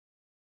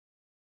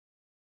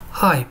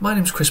Hi, my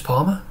name's Chris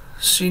Palmer,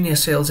 Senior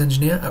Sales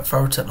Engineer at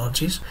FARO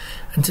Technologies,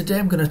 and today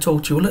I'm going to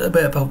talk to you a little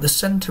bit about the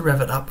Send to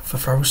Revit app for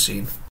FARO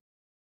Scene.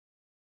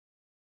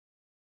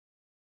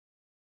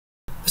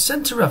 The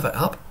Send to Revit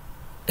app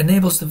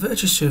enables the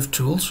VirtuSurv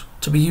tools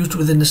to be used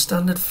within the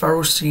standard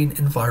FARO Scene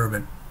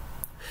environment,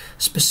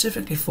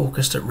 specifically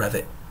focused at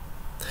Revit.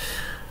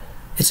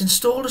 It's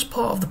installed as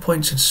part of the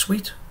PointSense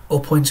suite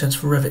or PointSense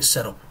for Revit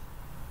setup.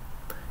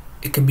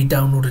 It can be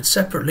downloaded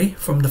separately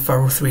from the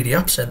FARO 3D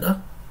App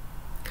Center,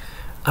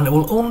 and it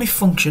will only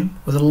function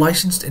with a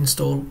licensed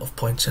install of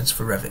PointSense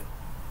for Revit.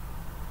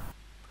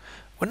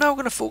 We're now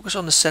going to focus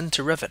on the Send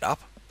to Revit app.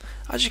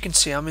 As you can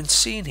see, I'm in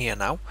Scene here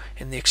now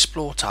in the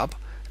Explore tab,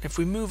 and if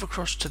we move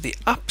across to the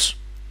Apps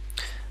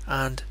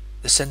and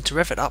the Send to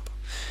Revit app,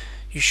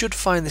 you should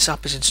find this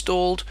app is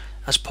installed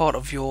as part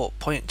of your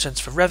PointSense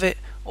for Revit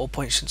or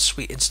PointSense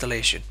suite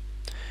installation.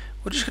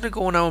 We're just going to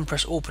go now and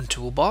press Open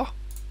Toolbar,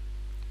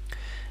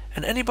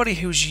 and anybody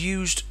who's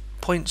used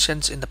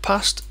PointSense in the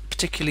past,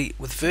 particularly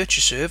with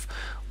VirtuSurv,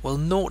 will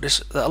notice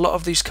that a lot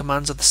of these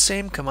commands are the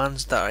same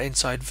commands that are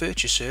inside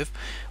VirtuSurv,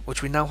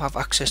 which we now have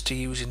access to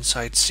use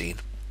inside Scene.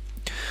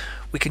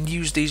 We can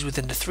use these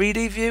within the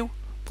 3D view,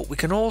 but we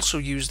can also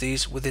use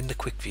these within the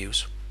quick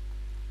views.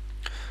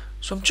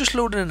 So I'm just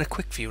loading in a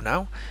quick view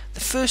now.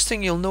 The first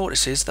thing you'll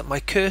notice is that my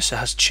cursor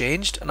has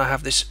changed and I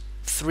have this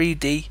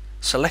 3D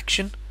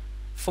selection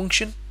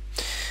function.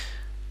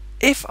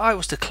 If I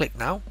was to click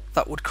now,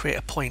 that would create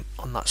a point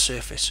on that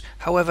surface.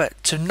 However,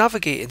 to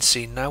navigate in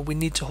Scene now, we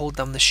need to hold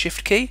down the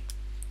Shift key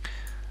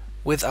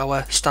with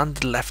our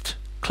standard left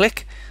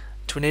click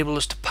to enable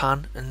us to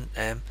pan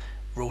and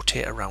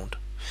rotate around.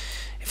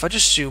 If I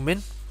just zoom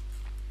in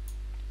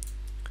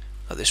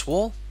at this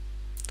wall,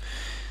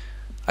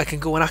 I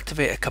can go and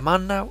activate a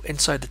command now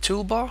inside the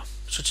toolbar,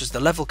 such as the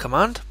level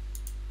command,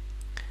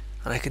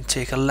 and I can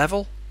take a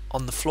level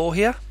on the floor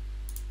here,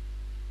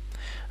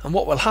 and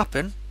what will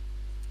happen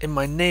in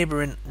my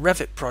neighbouring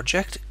Revit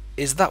project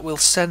is that we'll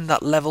send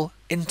that level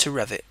into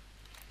Revit.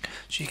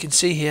 So you can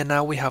see here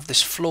now we have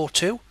this floor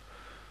 2.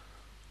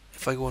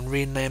 If I go and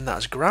rename that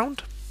as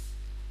ground,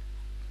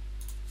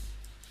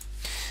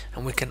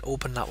 and we can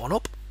open that one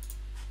up,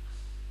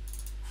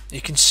 you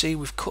can see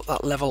we've cut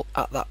that level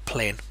at that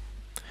plane.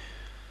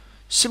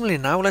 Similarly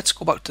now, let's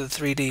go back to the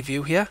 3D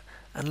view here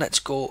and let's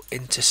go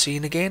into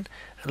Scene again,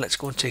 and let's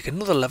go and take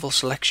another level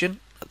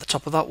selection at the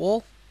top of that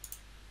wall.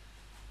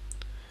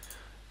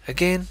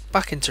 Again,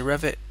 back into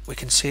Revit, we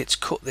can see it's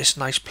cut this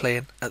nice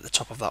plane at the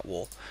top of that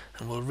wall,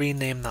 and we'll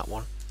rename that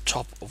one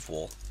Top of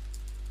Wall.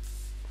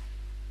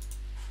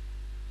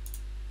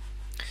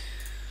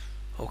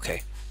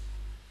 Okay.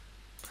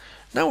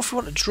 Now if we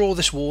want to draw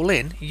this wall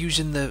in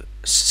using the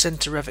Send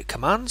to Revit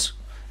commands,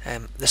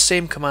 the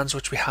same commands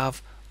which we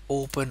have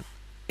open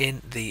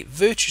in the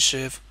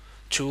VirtuSurv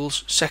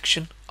tools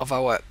section of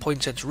our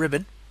PointSense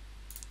ribbon,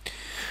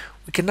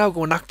 we can now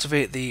go and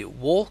activate the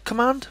wall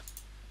command.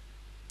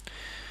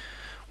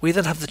 We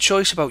then have the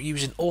choice about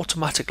using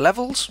automatic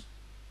levels,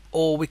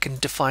 or we can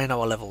define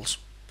our levels.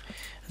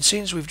 And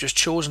since we've just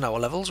chosen our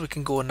levels, we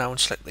can go now and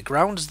select the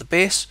ground as the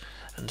base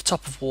and the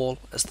top of wall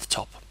as the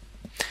top.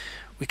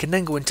 We can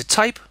then go into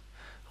type,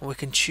 and we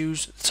can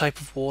choose the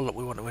type of wall that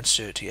we want to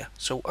insert here.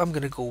 So I'm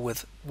going to go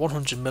with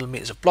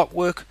 100mm of block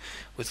work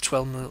with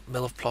 12mm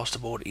of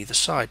plasterboard either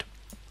side.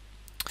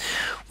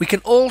 We can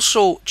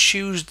also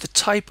choose the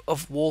type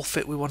of wall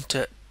fit we want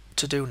to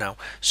do now.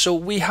 So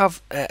we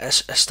have a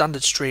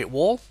standard straight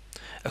wall,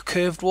 a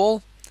curved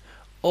wall,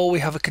 or we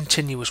have a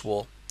continuous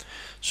wall.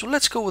 So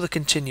let's go with a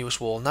continuous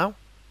wall now,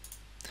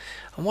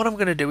 and what I'm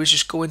going to do is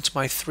just go into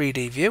my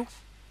 3D view,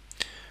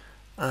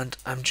 and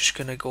I'm just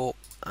going to go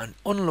and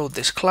unload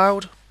this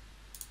cloud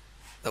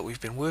that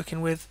we've been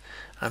working with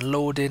and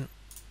load in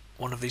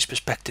one of these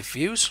perspective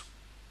views,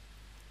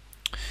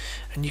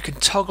 and you can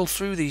toggle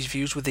through these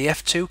views with the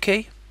F2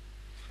 key.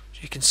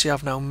 So you can see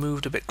I've now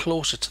moved a bit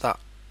closer to that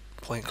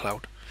point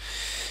cloud.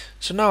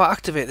 So now I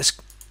activate this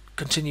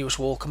continuous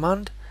wall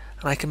command,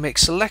 and I can make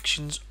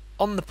selections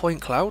on the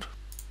point cloud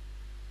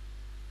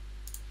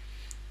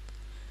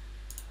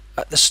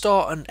at the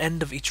start and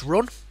end of each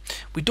run.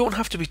 We don't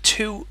have to be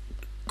too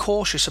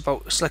cautious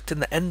about selecting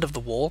the end of the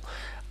wall,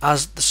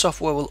 as the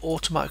software will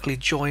automatically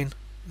join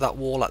that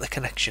wall at the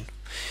connection.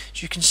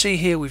 So you can see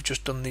here we've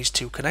just done these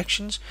two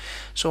connections.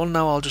 So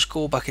now I'll just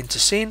go back into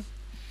Scene,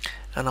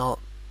 and I'll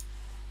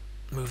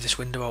move this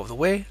window out of the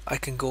way. I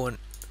can go and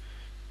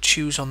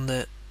choose on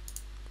the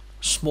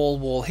small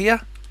wall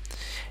here.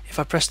 If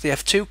I press the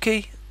F2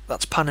 key,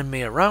 that's panning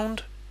me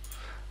around,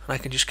 and I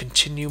can just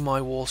continue my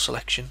wall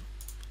selection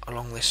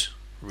along this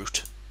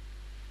route.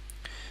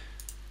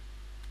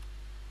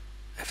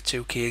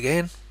 F2 key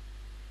again.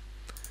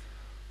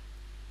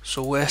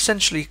 So we're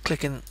essentially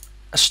clicking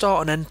a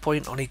start and end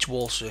point on each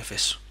wall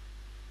surface.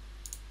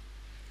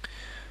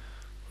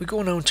 We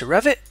go now into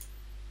Revit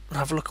and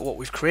have a look at what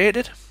we've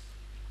created,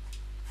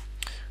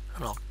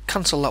 and I'll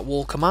cancel that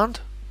wall command.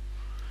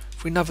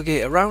 If we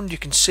navigate around, you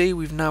can see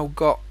we've now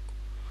got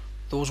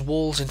those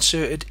walls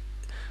inserted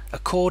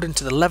according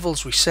to the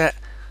levels we set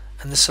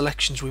and the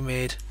selections we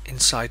made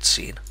inside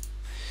scene.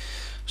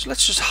 So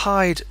let's just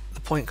hide the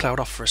point cloud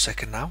off for a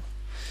second now.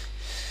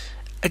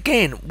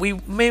 Again, we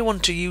may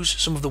want to use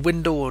some of the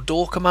window or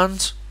door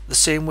commands the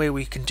same way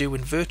we can do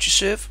in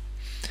VirtuSurv.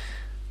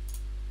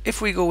 If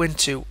we go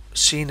into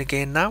scene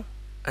again now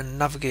and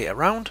navigate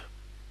around,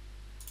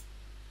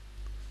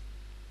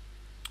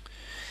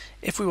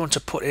 if we want to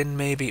put in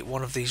maybe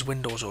one of these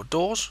windows or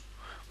doors,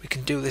 we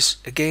can do this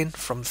again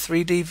from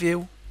 3D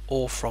view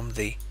or from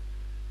the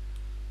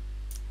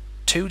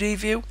 2D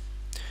view.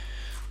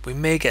 We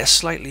may get a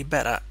slightly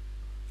better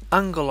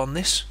angle on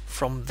this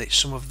from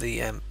some of the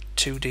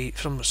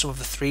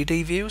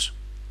 3D views.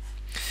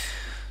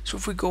 So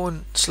if we go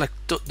and select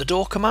the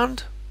door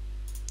command,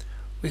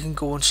 we can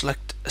go and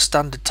select a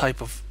standard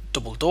type of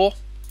double door.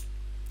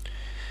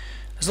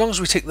 As long as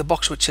we tick the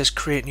box which says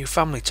create new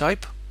family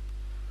type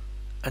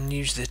and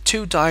use the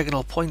 2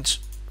 diagonal points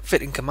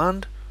fitting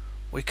command,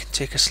 we can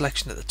take a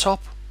selection at the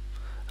top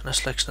and a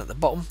selection at the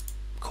bottom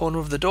corner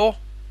of the door.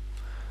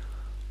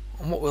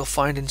 And what we'll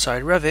find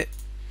inside Revit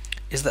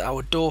is that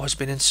our door has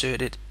been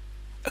inserted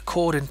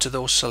according to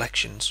those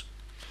selections.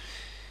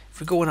 If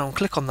we go now and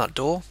click on that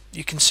door,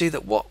 you can see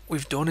that what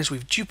we've done is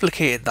we've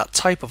duplicated that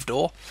type of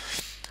door,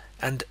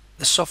 and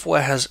the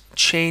software has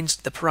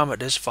changed the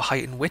parameters for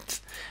height and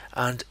width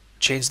and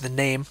changed the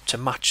name to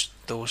match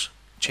those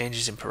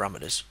changes in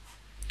parameters.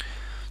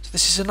 So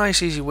this is a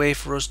nice easy way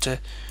for us to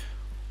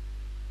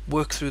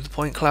work through the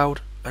point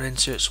cloud and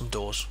insert some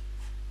doors.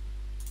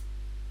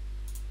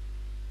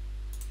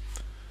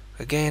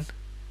 Again,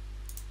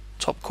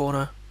 top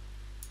corner,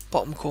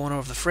 bottom corner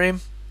of the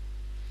frame.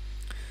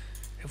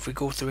 If we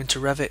go through into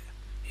Revit,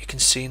 you can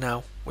see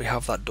now we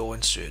have that door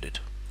inserted.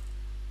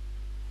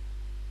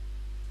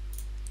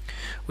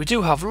 We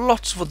do have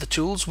lots of other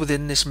tools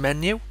within this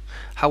menu.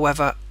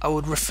 However, I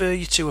would refer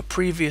you to a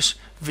previous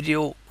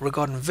video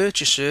regarding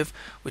VirtuSurv,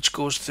 which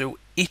goes through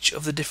each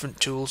of the different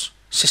tools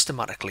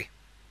systematically.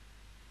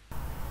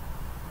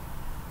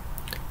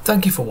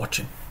 Thank you for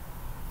watching.